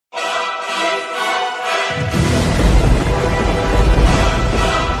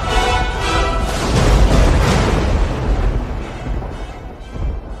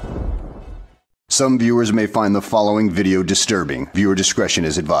Some viewers may find the following video disturbing. Viewer discretion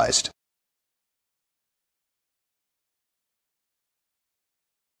is advised.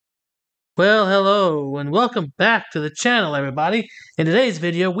 Well, hello, and welcome back to the channel, everybody. In today's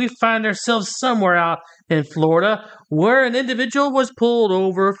video, we find ourselves somewhere out in Florida where an individual was pulled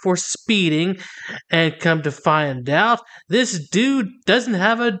over for speeding, and come to find out, this dude doesn't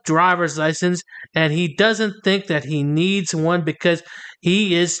have a driver's license, and he doesn't think that he needs one because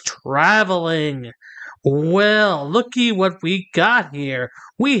he is traveling. Well, looky what we got here.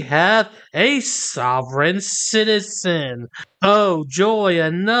 We have a sovereign citizen. Oh, joy,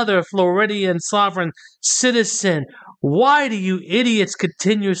 another Floridian sovereign citizen. Why do you idiots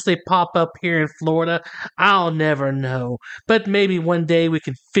continuously pop up here in Florida? I'll never know. But maybe one day we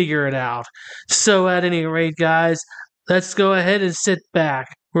can figure it out. So at any rate, guys, let's go ahead and sit back,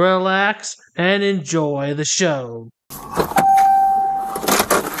 relax, and enjoy the show.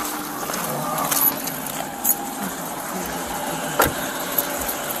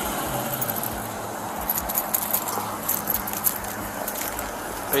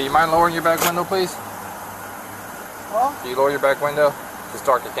 Hey, you mind lowering your back window, please? Huh? Can you lower your back window? It's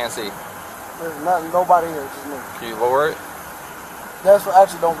dark, I can't see. There's nobody here, just me. Can you lower it? That's what,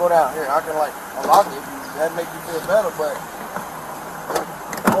 actually don't go down here. I can like unlock it if that make you feel better, but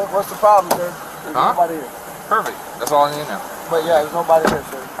what's the problem, sir? There's nobody here. Perfect. That's all I need to know. But yeah, there's nobody here,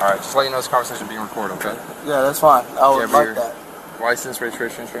 sir. Alright, just let you know this conversation is being recorded, okay? Yeah, that's fine. I would like that. License,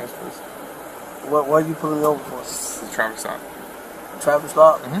 registration, insurance, please. What are you pulling me over for? It's a traffic stop. Traffic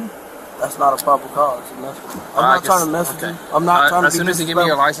stop? Mm-hmm. That's not a proper cause. I'm not trying to mess with you. I'm not trying to be as soon as you give me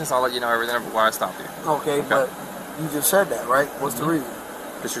your license, I'll let you know everything about why I stopped you. Okay, but you just said that, right? What's the reason?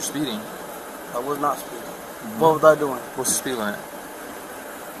 Because you're speeding. I was not speeding. What was I doing? What's the speed limit?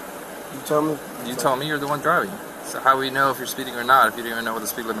 You tell me? You tell me, you're the one driving. So how do we know if you're speeding or not if you don't even know what the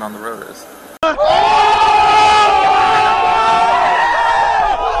speed limit on the road is?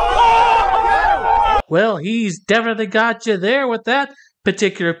 Well, he's definitely got you there with that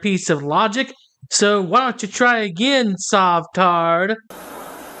particular piece of logic. So why don't you try again, Sovtard?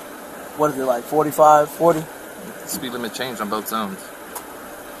 What is it, like 45, 40? The speed limit changed on both zones.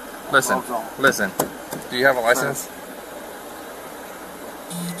 Listen. Do you have a license?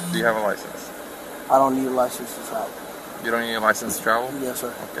 Do you have a license? I don't need a license to travel. You don't need a license to travel? Yes,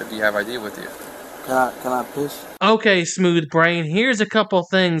 sir. Okay. Do you have ID with you? Can I piss? Okay, smooth brain, here's a couple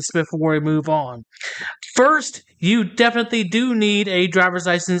things before we move on. First, you definitely do need a driver's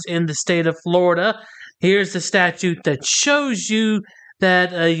license in the state of Florida. Here's the statute that shows you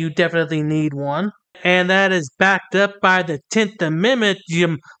that you definitely need one. And that is backed up by the 10th Amendment,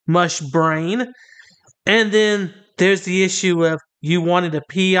 you mush brain. And then there's the issue of you wanted to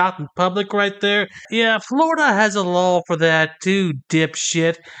pee out in public right there? Yeah, Florida has a law for that too,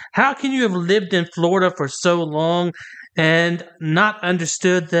 dipshit. How can you have lived in Florida for so long and not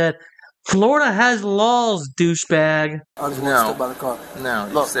understood that Florida has laws, douchebag? I just want to step by the car. No,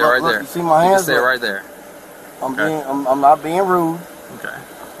 you stay right there. You see my hands? You stay right there. I'm not being rude. Okay.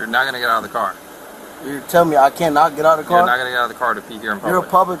 You're not going to get out of the car. You're telling me I cannot get out of the car? You're not going to get out of the car to pee here in public. You're a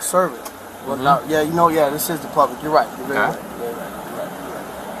public servant. Well, this is the public. You're right. You're very right.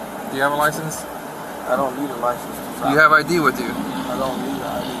 Do you have a license? I don't need a license to drive. Do you have ID with you? I don't need an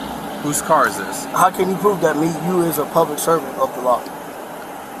ID. Whose car is this? How can you prove that you is a public servant of the law?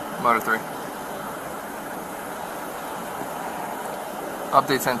 Motor 3.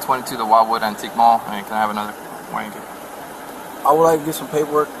 Update 1022 to Wildwood Antique Mall. And can I have another wanker? I would like to get some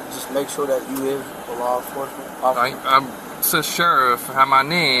paperwork. Just make sure that you is a law enforcement officer. I'm the sheriff. Have my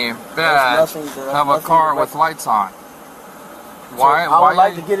name, badge, have a car with lights on. Why? I would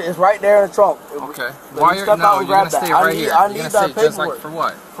like to get it. It's right there in the trunk. Okay. Why you're gonna stay right here? I need that paperwork. Just like for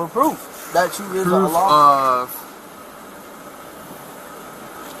what? For proof that you is a law.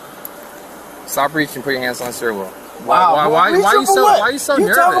 Stop reaching. Put your hands on the steering wheel. Wow. Why are you so nervous?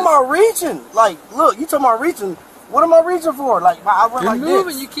 You talking about reaching? Like, look, you talking about reaching. What am I reaching for? Like, I went You're like moving.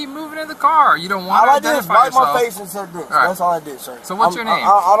 this. You keep moving in the car. You don't want to identify yourself. All I did is wipe my face and said this. Right. That's all I did, sir. So what's your name?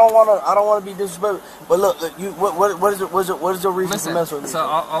 I don't want to be disrespectful. But look, you. What is it? What is your reason for messing with me? So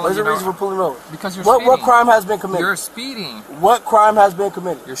what is your reason for pulling me over? Because you're speeding. What crime has been committed? You're speeding. What crime has been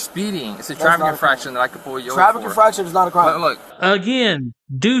committed? You're speeding. It's a traffic infraction that I could pull you over for. Traffic infraction is not a crime. Look. Again,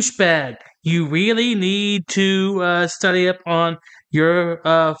 douchebag. You really need to study up on your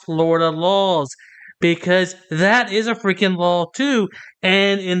Florida laws, because that is a freaking law too.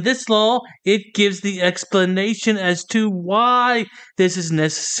 And in this law, it gives the explanation as to why this is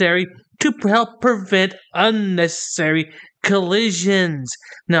necessary to help prevent unnecessary collisions.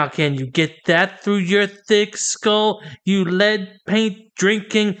 Now, can you get that through your thick skull, you lead paint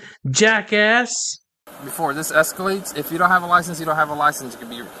drinking jackass? Before this escalates, if you don't have a license, you don't have a license. You can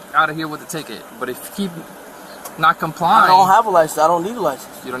be out of here with a ticket. But if you keep not complying... I don't have a license. I don't need a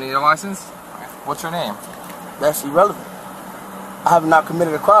license. You don't need a license? What's your name? That's irrelevant. I have not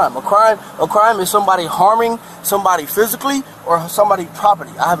committed a crime. A crime is somebody harming somebody physically or somebody's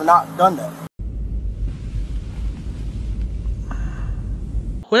property. I have not done that.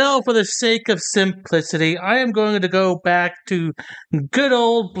 Well, for the sake of simplicity, I am going to go back to good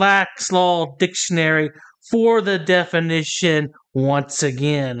old Black's Law Dictionary for the definition once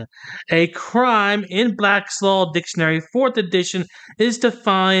again. A crime in Black's Law Dictionary, 4th edition, is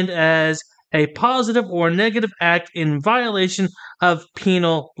defined as a positive or negative act in violation of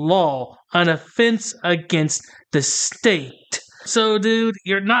penal law, an offense against the state. So, dude,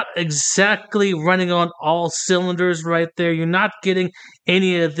 you're not exactly running on all cylinders right there. You're not getting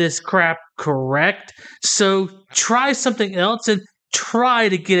any of this crap correct. So try something else and try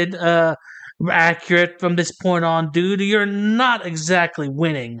to get it accurate from this point on, dude. You're not exactly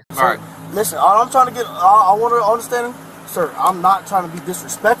winning. All right. Listen, all I'm trying to get, I want to understand, sir, I'm not trying to be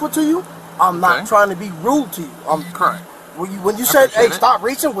disrespectful to you. I'm not trying to be rude to you. I'm correct. When you said, hey, stop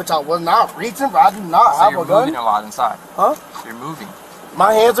reaching, which I was not reaching, but I do not have a gun. So you're moving a lot inside. Huh? You're moving.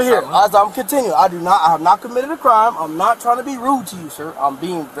 My hands are here. As I'm continuing, I have not committed a crime. I'm not trying to be rude to you, sir. I'm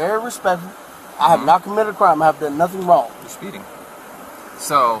being very respectful. I have not committed a crime. I have done nothing wrong. You're speeding.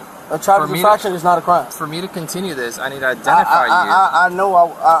 So a traffic infraction is not a crime. For me to continue this, I need to identify you. I know.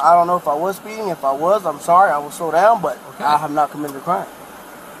 I don't know if I was speeding. If I was, I'm sorry. I will slow down, but I have not committed a crime.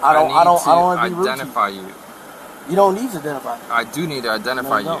 I don't want to be rude to you. Identify you. You don't need to identify me. I do need to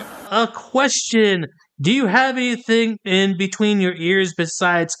identify you. A question. Do you have anything in between your ears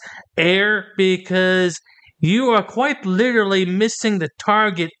besides air? Because you are quite literally missing the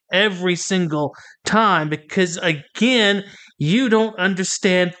target every single time. Because, again, you don't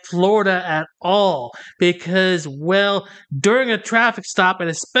understand Florida at all. Because, well, during a traffic stop, and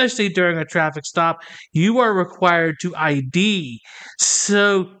especially during a traffic stop, you are required to ID.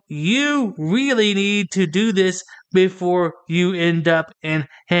 So you really need to do this before you end up in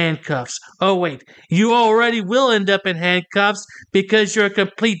handcuffs. Oh, wait, you already will end up in handcuffs because you're a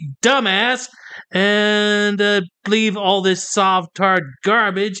complete dumbass and believe all this Sovtard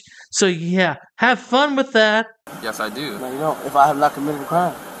garbage. So, yeah, have fun with that. Yes, I do. No, you don't. If I have not committed a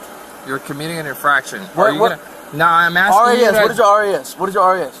crime. You're committing an infraction. Now, I'm asking you. What is your RAS? What is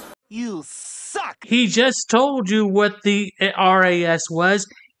your RAS? You suck. He just told you what the RAS was.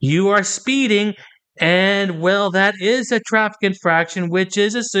 You are speeding. And, well, that is a traffic infraction, which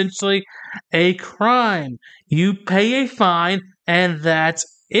is essentially a crime. You pay a fine, and that's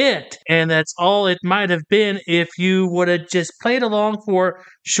it. And that's all it might have been if you would have just played along for a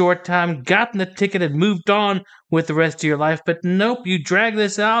short time, gotten the ticket, and moved on with the rest of your life. But nope, you drag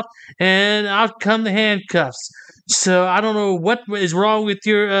this out, and out come the handcuffs. So I don't know what is wrong with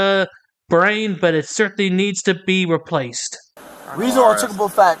your brain, but it certainly needs to be replaced. Reasonable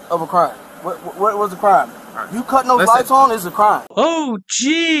articulable fact of a crime. What was the crime? You cutting those lights on is a crime. Oh,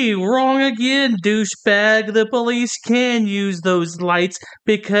 gee, wrong again, douchebag. The police can use those lights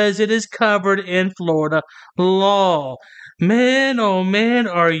because it is covered in Florida law. Man, oh man,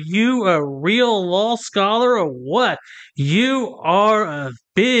 are you a real law scholar or what? You are a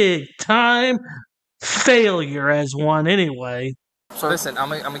big-time failure as one anyway. So listen, I'm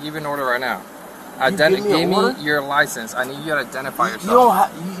gonna give you an order right now. Give me your license. I need you to identify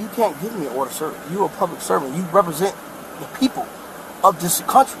yourself. You can't give me an order, sir. You're a public servant. You represent the people of this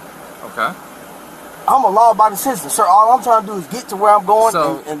country. Okay. I'm a law-abiding citizen, sir. All I'm trying to do is get to where I'm going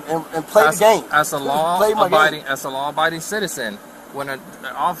and play the game. As a law-abiding citizen, when an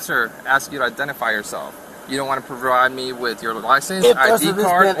officer asks you to identify yourself, you don't want to provide me with your license, ID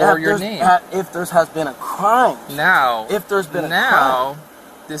card, or your name. If there has been a crime. Now, if there's been a crime.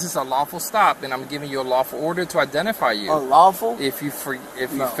 This is a lawful stop, and I'm giving you a lawful order to identify you. Unlawful? If you fail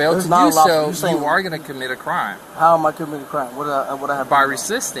to do so, you are going to commit a crime. How am I committing a crime? What I have? By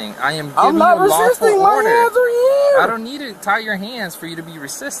resisting. I am giving I'm not you a lawful resisting. order. My hands are here. I don't need to tie your hands for you to be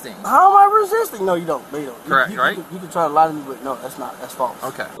resisting. How am I resisting? No, you don't. No, you don't. Correct, right? You can try to lie to me, but no, that's not. That's false.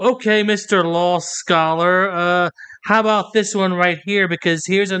 Okay. Okay, Mr. Law Scholar. How about this one right here? Because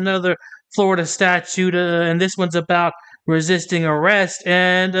here's another Florida statute, and this one's about resisting arrest,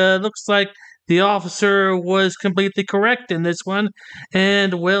 and looks like the officer was completely correct in this one,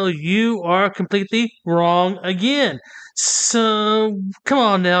 and well, you are completely wrong again. So, come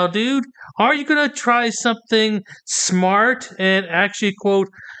on now, dude. Are you gonna try something smart and actually quote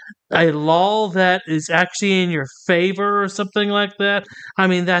a law that is actually in your favor or something like that? I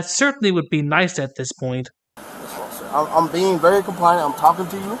mean, that certainly would be nice at this point. I'm being very compliant. I'm talking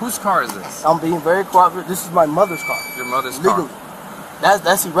to you. Whose car is this? I'm being very cooperative. This is my mother's car. Your mother's Legally. car.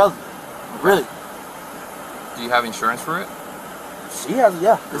 That's irrelevant. Really. Do you have insurance for it? She has,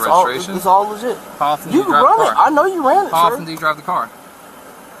 yeah. Your registration? It's all legit. How often do you drive the car? I know you ran it, How sir. often do you drive the car?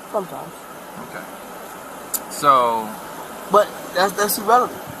 Sometimes. Okay. So. But that's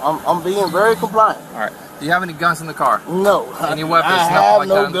irrelevant. I'm being very compliant. All right. Do you have any guns in the car? No. Any weapons? I Nothing have like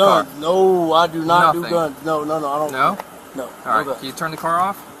no that in the car? guns. No, I do not Nothing. do guns. No, I don't. No? No. All right. Can you turn the car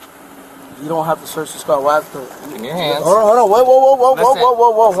off? You don't have to search this car. Why have to? In your hands. Hold on. Whoa.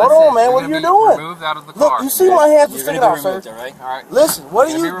 Hold on, man. What are you doing? Removed out of the car. Look, you see my hands are sticking out, sir. All right. Listen, what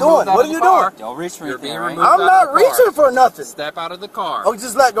are you doing? What are you doing? Don't reach for anything, right? I'm not reaching for nothing. Step out of the car. Oh,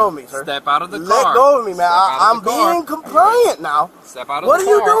 just let go of me, sir. Step out of the car. Let go of me, man. I'm being compliant now. Step out of What the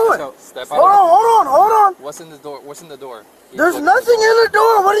are you car. doing? Step out Hold on. What's in the door? What's in the door? There's nothing in the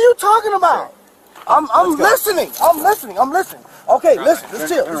door. What are you talking about? I'm listening. I'm listening. Okay, listen. Let's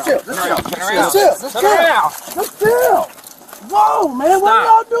chill. Whoa, man. What are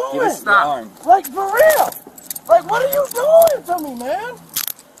y'all doing? Stop. Like, for real. Like, what are you doing to me, man?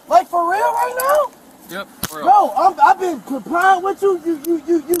 Like, for real right now? Yep. Bro, I've been compliant with you.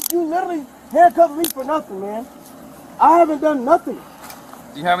 You literally handcuffed me for nothing, man. I haven't done nothing.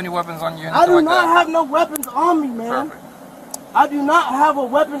 Do you have any weapons on you? I do not have no weapons on me, man. Perfect. I do not have a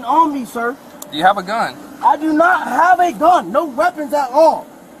weapon on me, sir. Do you have a gun? I do not have a gun. No weapons at all.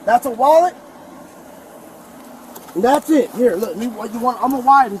 That's a wallet. And that's it. Here, look. What you want? I'm gonna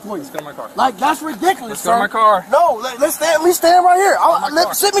wire this for you. Let's go to my car. Like, that's ridiculous, Let's sir. go to my car. No, let's stand. We stand right here.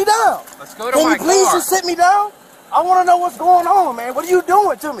 Sit me down. Let's go to Can my you please car. just sit me down? I want to know what's going on, man. What are you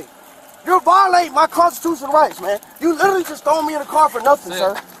doing to me? You're violating my constitutional rights, man. You literally just thrown me in the car for nothing,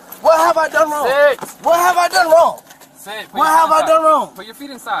 sir. What have I done wrong? Sit. What have I done wrong? Sit. What have I done wrong? Put your feet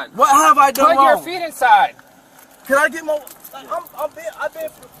inside. What have I done wrong? Put your feet inside. Can I get more? Like, I've been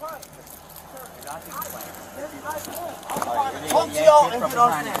compliant. Talk to y'all and get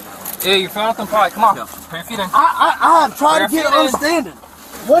understanding. Yeah, you're feeling compliant. Come on. Put your feet in. I am trying to get an understanding.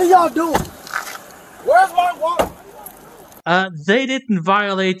 What are y'all doing? Where's my wallet? They didn't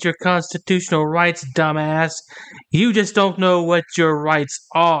violate your constitutional rights, dumbass. You just don't know what your rights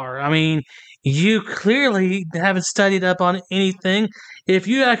are. I mean, you clearly haven't studied up on anything. If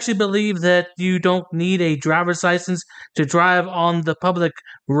you actually believe that you don't need a driver's license to drive on the public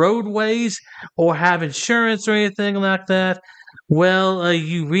roadways or have insurance or anything like that, well,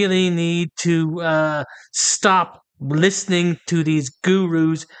 you really need to stop listening to these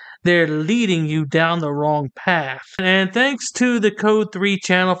gurus. They're leading you down the wrong path. And thanks to the Code 3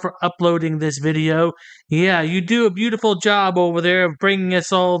 channel for uploading this video. Yeah, you do a beautiful job over there of bringing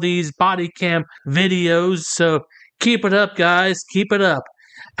us all these body cam videos. So keep it up, guys. Keep it up.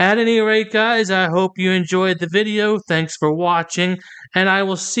 At any rate, guys, I hope you enjoyed the video. Thanks for watching, and I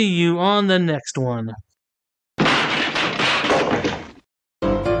will see you on the next one.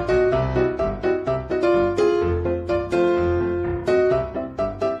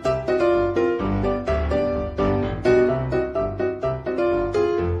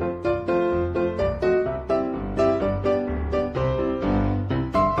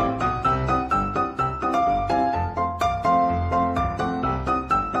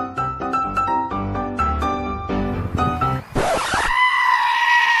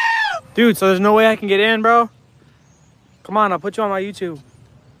 Dude, so there's no way I can get in, bro? Come on, I'll put you on my YouTube.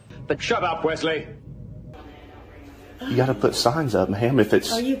 But shut up, Wesley. You gotta put signs up, ma'am, if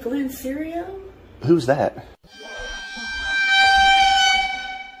it's... Are you Glenn Serio? Who's that?